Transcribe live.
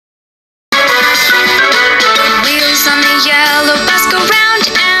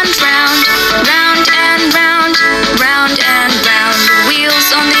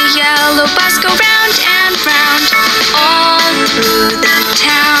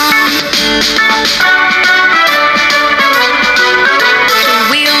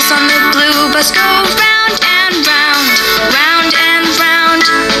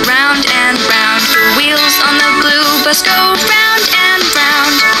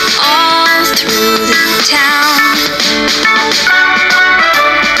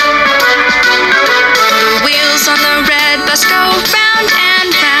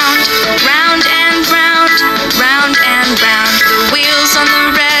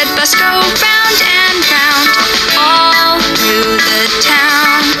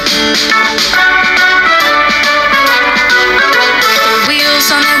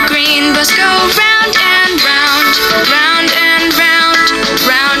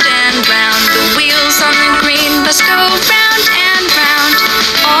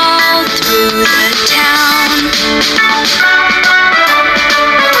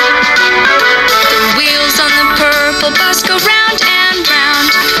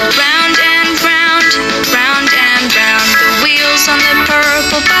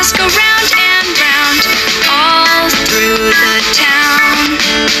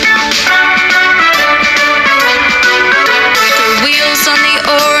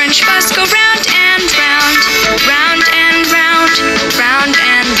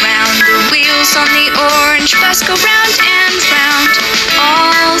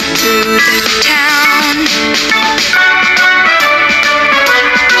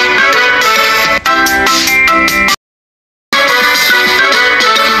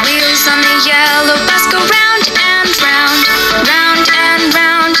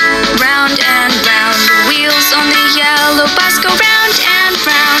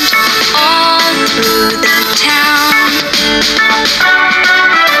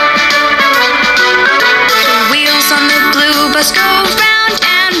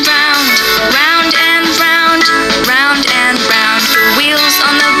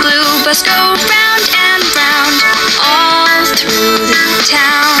bus go round and round all through the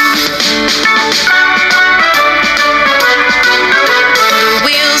town. The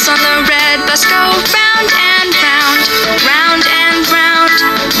wheels on the red bus go round and round, round and round,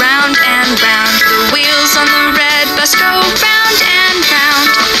 round and round. The wheels on the red bus go round and round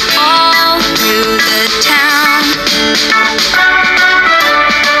all through the town.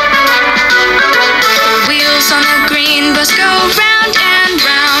 The wheels on the green bus go round and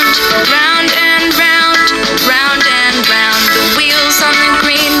round, round and round, round and round. The wheels on the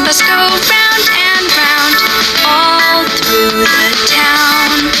green bus go round and round all through the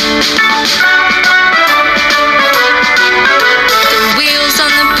town. The wheels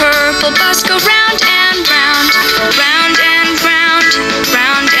on the purple bus go round and round, round and round,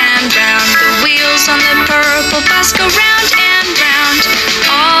 round and round. The wheels on the purple bus go round and round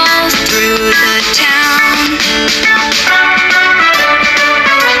all through the town.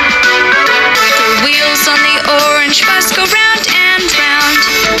 The wheels on the orange bus go round and round,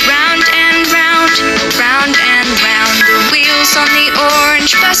 round and round, round and round. The wheels on the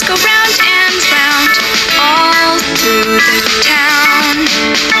orange bus go round and round all through the town.